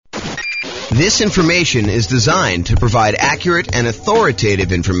This information is designed to provide accurate and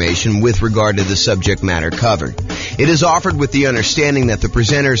authoritative information with regard to the subject matter covered. It is offered with the understanding that the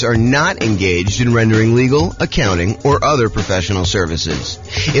presenters are not engaged in rendering legal, accounting, or other professional services.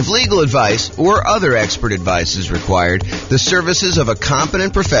 If legal advice or other expert advice is required, the services of a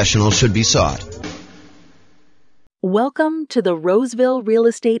competent professional should be sought. Welcome to the Roseville Real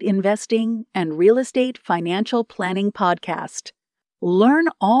Estate Investing and Real Estate Financial Planning Podcast. Learn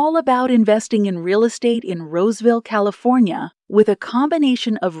all about investing in real estate in Roseville, California, with a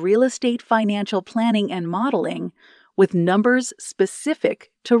combination of real estate financial planning and modeling with numbers specific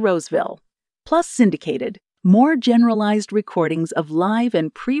to Roseville, plus syndicated, more generalized recordings of live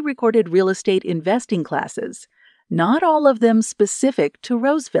and pre-recorded real estate investing classes, not all of them specific to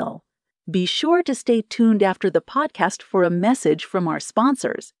Roseville. Be sure to stay tuned after the podcast for a message from our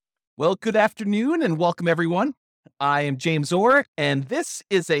sponsors. Well, good afternoon and welcome everyone. I am James Orr, and this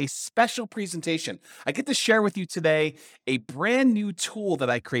is a special presentation. I get to share with you today a brand new tool that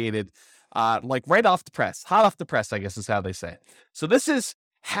I created, right off the press, hot off the press, I guess is how they say it. So this is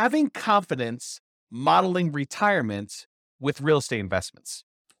having confidence modeling retirement with real estate investments.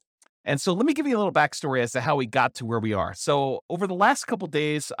 And so let me give you a little backstory as to how we got to where we are. So over the last couple of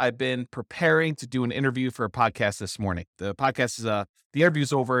days, I've been preparing to do an interview for a podcast this morning. The podcast is, the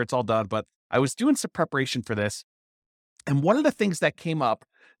interview's over, it's all done, but I was doing some preparation for this. And one of the things that came up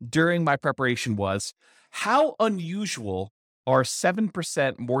during my preparation was how unusual are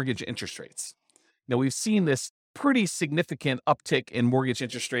 7% mortgage interest rates. Now, we've seen this pretty significant uptick in mortgage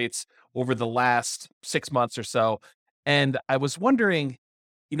interest rates over the last 6 months or so. And I was wondering,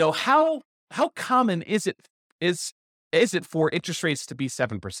 how common is it for interest rates to be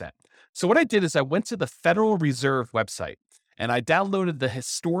 7%? So what I did is I went to the Federal Reserve website and I downloaded the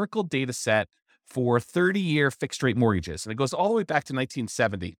historical data set for 30-year fixed rate mortgages. And it goes all the way back to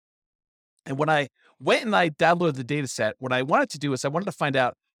 1970. And when I went and I downloaded the data set, what I wanted to do is I wanted to find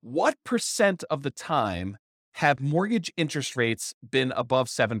out what percent of the time have mortgage interest rates been above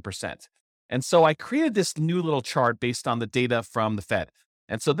 7%. And so I created this new little chart based on the data from the Fed.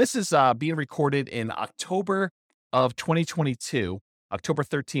 And so this is being recorded in October of 2022, October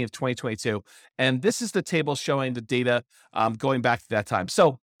 13th, 2022. And this is the table showing the data going back to that time.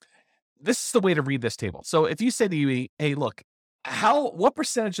 So this is the way to read this table. So if you say to me, hey, look, what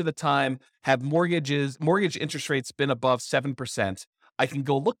percentage of the time have mortgage interest rates been above 7%? I can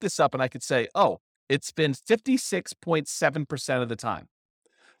go look this up and I could say, oh, it's been 56.7% of the time.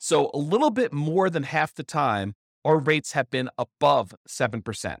 So a little bit more than half the time, our rates have been above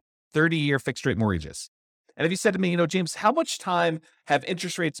 7%, 30-year fixed rate mortgages. And if you said to me, James, how much time have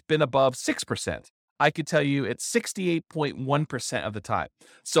interest rates been above 6%? I could tell you it's 68.1% of the time.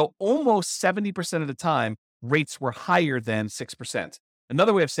 So almost 70% of the time, rates were higher than 6%.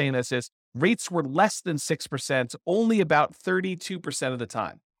 Another way of saying this is rates were less than 6% only about 32% of the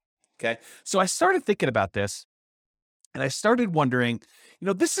time. Okay. So I started thinking about this and I started wondering,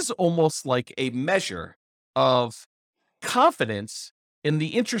 this is almost like a measure of confidence in the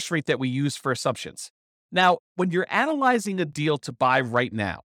interest rate that we use for assumptions. Now, when you're analyzing a deal to buy right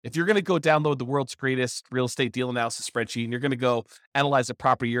now, if you're going to go download the world's greatest real estate deal analysis spreadsheet and you're going to go analyze a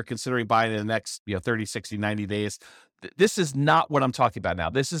property you're considering buying in the next 30, 60, 90 days, this is not what I'm talking about now.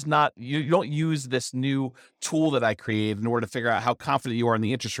 This is not, you don't use this new tool that I created in order to figure out how confident you are in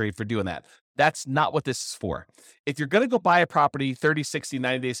the interest rate for doing that. That's not what this is for. If you're going to go buy a property 30, 60,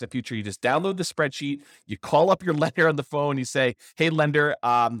 90 days in the future, you just download the spreadsheet, you call up your lender on the phone, you say, hey, lender,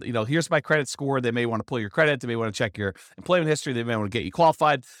 here's my credit score. They may want to pull your credit. They may want to check your employment history. They may want to get you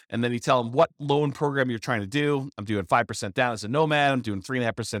qualified. And then you tell them what loan program you're trying to do. I'm doing 5% down as a nomad. I'm doing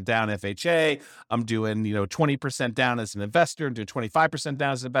 3.5% down FHA. I'm doing, 20% down as an investor. I'm doing 25%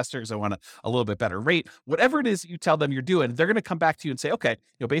 down as an investor because I want a little bit better rate. Whatever it is you tell them you're doing, they're going to come back to you and say, okay,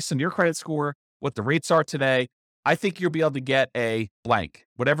 based on your credit score, what the rates are today, I think you'll be able to get a blank,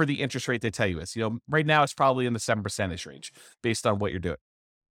 whatever the interest rate they tell you is. Right now it's probably in the 7% range based on what you're doing.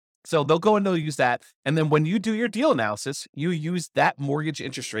 So they'll go and they'll use that. And then when you do your deal analysis, you use that mortgage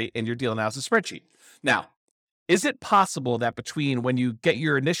interest rate in your deal analysis spreadsheet. Now, is it possible that between when you get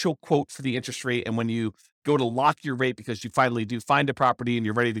your initial quote for the interest rate and when you go to lock your rate because you finally do find a property and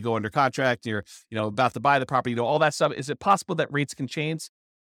you're ready to go under contract, and you're about to buy the property, all that stuff, is it possible that rates can change?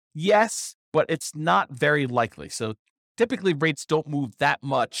 Yes, but it's not very likely. So typically rates don't move that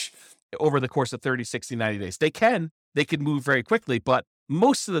much over the course of 30, 60, 90 days. They can move very quickly, but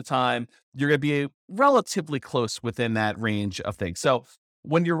most of the time you're going to be relatively close within that range of things. So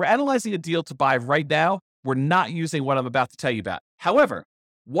when you're analyzing a deal to buy right now, we're not using what I'm about to tell you about. However,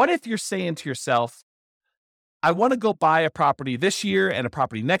 what if you're saying to yourself, I want to go buy a property this year and a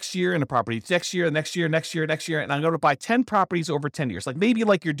property next year and a property next year, next year, and I'm going to buy 10 properties over 10 years. Like maybe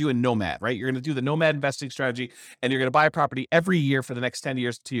like you're doing Nomad, right? You're going to do the Nomad investing strategy and you're going to buy a property every year for the next 10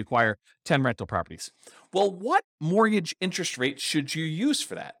 years until you acquire 10 rental properties. Well, what mortgage interest rate should you use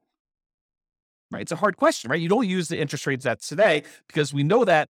for that? Right? It's a hard question, right? You don't use the interest rates that's today because we know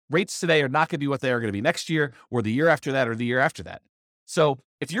that rates today are not going to be what they are going to be next year or the year after that or the year after that. So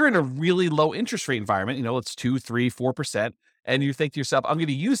if you're in a really low interest rate environment, it's 2, 3, 4%, and you think to yourself, I'm going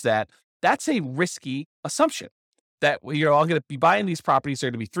to use that, that's a risky assumption that, I'm going to be buying these properties.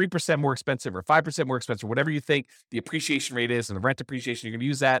 They're going to be 3% more expensive or 5% more expensive, whatever you think the appreciation rate is and the rent appreciation, you're going to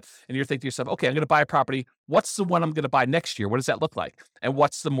use that. And you're thinking to yourself, okay, I'm going to buy a property. What's the one I'm going to buy next year? What does that look like? And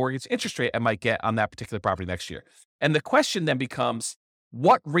what's the mortgage interest rate I might get on that particular property next year? And the question then becomes,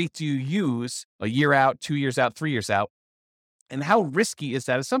 what rate do you use a year out, 2 years out, 3 years out? And how risky is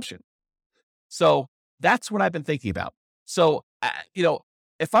that assumption? So that's what I've been thinking about. So,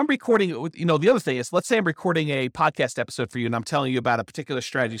 if I'm recording, the other thing is, let's say I'm recording a podcast episode for you and I'm telling you about a particular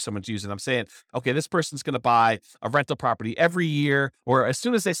strategy someone's using. I'm saying, okay, this person's going to buy a rental property every year, or as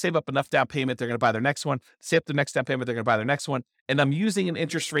soon as they save up enough down payment, they're going to buy their next one. Save up the next down payment, they're going to buy their next one. And I'm using an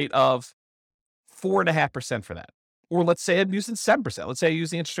interest rate of 4.5% for that. Or let's say I'm using 7%. Let's say I'm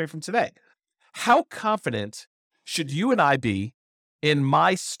using the interest rate from today. How confident should you and I be in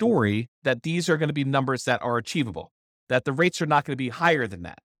my story that these are going to be numbers that are achievable, that the rates are not going to be higher than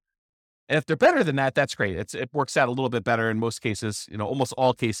that? And if they're better than that, that's great. It works out a little bit better in most cases, almost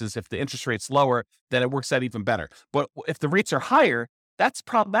all cases. If the interest rate's lower, then it works out even better. But if the rates are higher, that's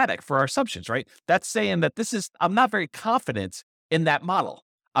problematic for our assumptions, right? That's saying that I'm not very confident in that model.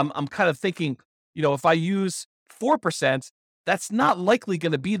 I'm kind of thinking, if I use 4%, that's not likely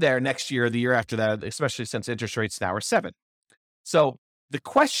going to be there next year or the year after that, especially since interest rates now are 7. So the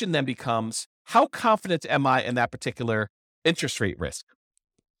question then becomes, how confident am I in that particular interest rate risk?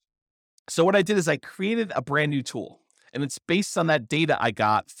 So what I did is I created a brand new tool, and it's based on that data I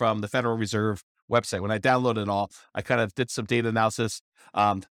got from the Federal Reserve website. When I downloaded it all, I kind of did some data analysis,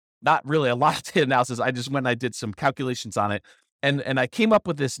 not really a lot of data analysis. I just went and I did some calculations on it. And I came up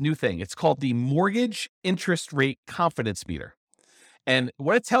with this new thing. It's called the Mortgage Interest Rate Confidence Meter. And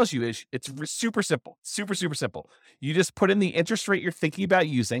what it tells you is it's super simple, super, super simple. You just put in the interest rate you're thinking about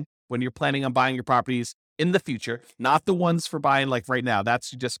using when you're planning on buying your properties in the future, not the ones for buying like right now.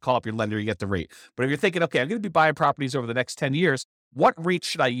 That's, you just call up your lender, you get the rate. But if you're thinking, okay, I'm going to be buying properties over the next 10 years, what rate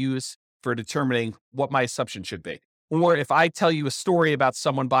should I use for determining what my assumption should be? Or if I tell you a story about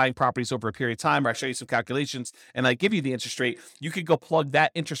someone buying properties over a period of time, or I show you some calculations and I give you the interest rate, you could go plug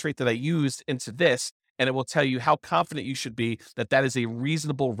that interest rate that I used into this, and it will tell you how confident you should be that that is a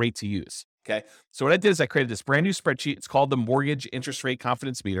reasonable rate to use. Okay. So what I did is I created this brand new spreadsheet. It's called the Mortgage Interest Rate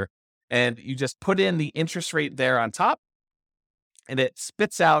Confidence Meter. And you just put in the interest rate there on top, and it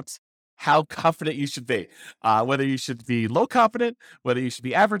spits out how confident you should be, whether you should be low confident, whether you should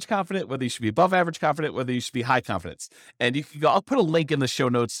be average confident, whether you should be above average confident, whether you should be high confidence. And you can go, I'll put a link in the show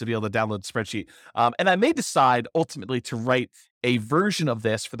notes to be able to download the spreadsheet. And I may decide ultimately to write a version of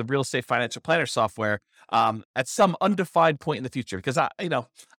this for the real estate financial planner software at some undefined point in the future, because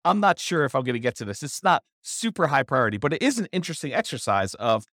I'm not sure if I'm going to get to this. It's not super high priority, but it is an interesting exercise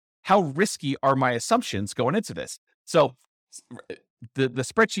of how risky are my assumptions going into this. So the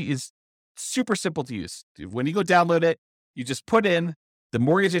spreadsheet is super simple to use. When you go download it, you just put in the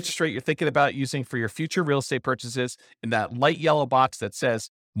mortgage interest rate you're thinking about using for your future real estate purchases in that light yellow box that says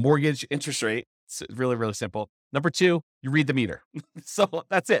mortgage interest rate. It's really, really simple. Number 2, you read the meter. So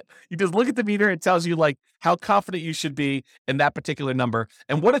that's it. You just look at the meter. It tells you like how confident you should be in that particular number.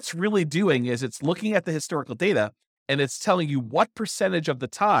 And what it's really doing is it's looking at the historical data and it's telling you what percentage of the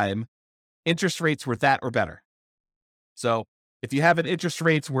time interest rates were that or better. So if you have an interest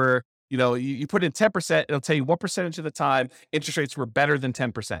rates where, you put in 10%, it'll tell you what percentage of the time interest rates were better than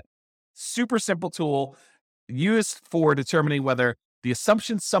 10%. Super simple tool used for determining whether the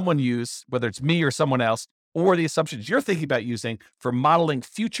assumptions someone used, whether it's me or someone else, or the assumptions you're thinking about using for modeling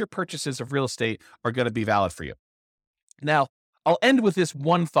future purchases of real estate are going to be valid for you. Now, I'll end with this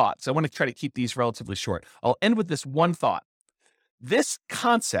one thought. So I want to try to keep these relatively short. I'll end with this one thought. This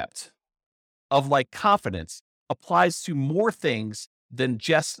concept of like confidence applies to more things than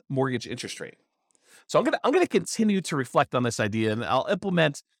just mortgage interest rate. So I'm going to continue to reflect on this idea, and I'll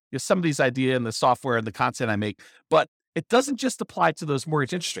implement some of these ideas in the software and the content I make. But it doesn't just apply to those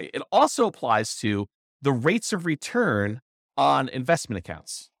mortgage interest rate. It also applies to the rates of return on investment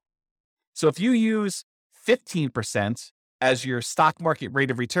accounts. So if you use 15% as your stock market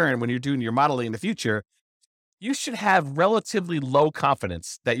rate of return when you're doing your modeling in the future, you should have relatively low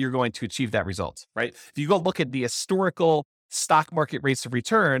confidence that you're going to achieve that result, right? If you go look at the historical stock market rates of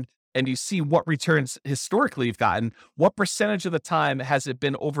return and you see what returns historically you've gotten, what percentage of the time has it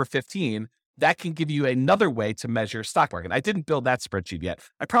been over 15? That can give you another way to measure stock market. I didn't build that spreadsheet yet.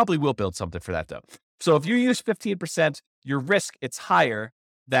 I probably will build something for that though. So if you use 15%, your risk, it's higher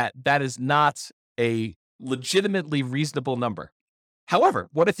that is not a legitimately reasonable number. However,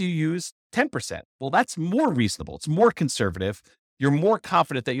 what if you use 10%? Well, that's more reasonable. It's more conservative. You're more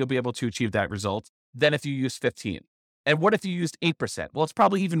confident that you'll be able to achieve that result than if you use 15. And what if you used 8%? Well, it's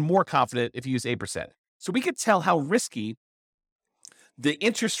probably even more confident if you use 8%. So we could tell how risky the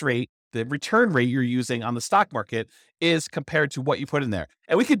interest rate, the return rate you're using on the stock market is compared to what you put in there.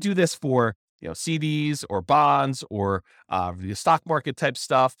 And we could do this for CDs or bonds or the stock market type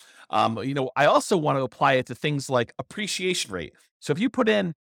stuff. I also want to apply it to things like appreciation rate. So if you put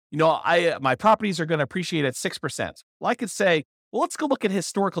in, my properties are going to appreciate at 6%. Well, I could say, well, let's go look at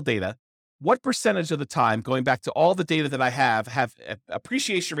historical data. What percentage of the time, going back to all the data that I have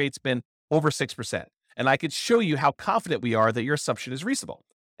appreciation rates been over 6%? And I could show you how confident we are that your assumption is reasonable.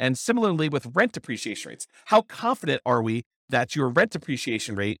 And similarly with rent appreciation rates, how confident are we that your rent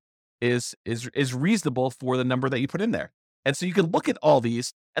appreciation rate is reasonable for the number that you put in there? And so you can look at all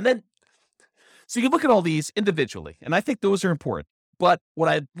these individually. And I think those are important. But what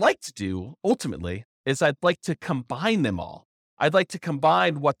I'd like to do ultimately is I'd like to combine them all. I'd like to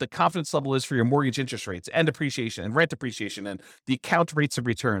combine what the confidence level is for your mortgage interest rates and appreciation and rent appreciation and the account rates of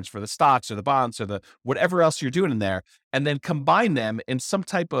returns for the stocks or the bonds or the whatever else you're doing in there, and then combine them in some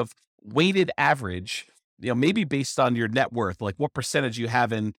type of weighted average, maybe based on your net worth, like what percentage you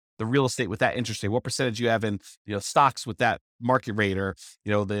have in the real estate with that interest rate, what percentage you have in stocks with that market rate, or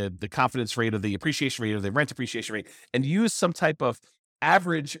the confidence rate or the appreciation rate or the rent appreciation rate, and use some type of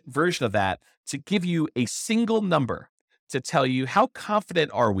average version of that to give you a single number to tell you how confident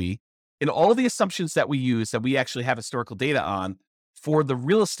are we in all of the assumptions that we use that we actually have historical data on for the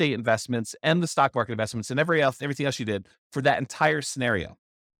real estate investments and the stock market investments and everything else you did for that entire scenario.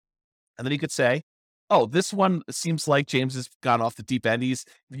 And then you could say, oh, this one seems like James has gone off the deep end. He's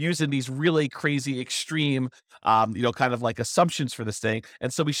using these really crazy, extreme, kind of like assumptions for this thing.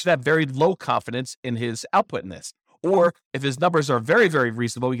 And so we should have very low confidence in his output in this. Or if his numbers are very, very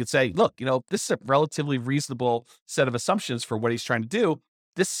reasonable, we could say, look, this is a relatively reasonable set of assumptions for what he's trying to do.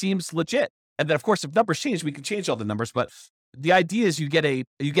 This seems legit. And then, of course, if numbers change, we can change all the numbers. But the idea is you get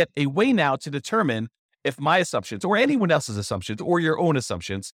a way now to determine if my assumptions or anyone else's assumptions or your own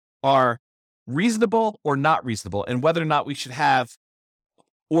assumptions are reasonable or not reasonable, and whether or not we should have,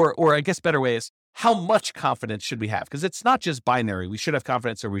 or I guess better way is, how much confidence should we have? Because it's not just binary. We should have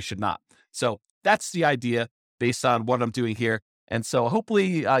confidence or we should not. So that's the idea based on what I'm doing here. And so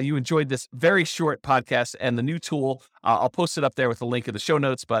hopefully you enjoyed this very short podcast and the new tool. I'll post it up there with a link in the show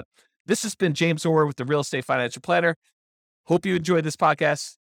notes. But this has been James Orr with the Real Estate Financial Planner. Hope you enjoyed this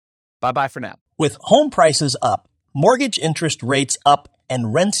podcast. Bye-bye for now. With home prices up, mortgage interest rates up,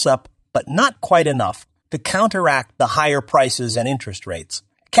 and rents up, but not quite enough to counteract the higher prices and interest rates,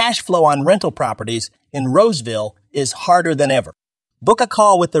 cash flow on rental properties in Roseville is harder than ever. Book a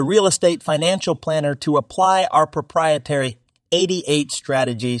call with the Real Estate Financial Planner to apply our proprietary 88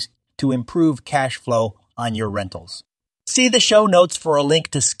 strategies to improve cash flow on your rentals. See the show notes for a link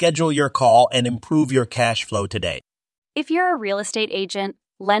to schedule your call and improve your cash flow today. If you're a real estate agent,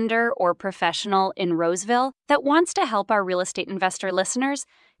 lender, or professional in Roseville that wants to help our real estate investor listeners,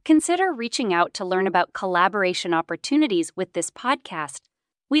 consider reaching out to learn about collaboration opportunities with this podcast.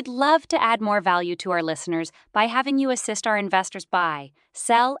 We'd love to add more value to our listeners by having you assist our investors buy,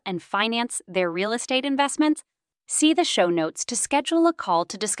 sell, and finance their real estate investments. See the show notes to schedule a call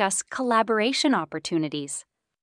to discuss collaboration opportunities.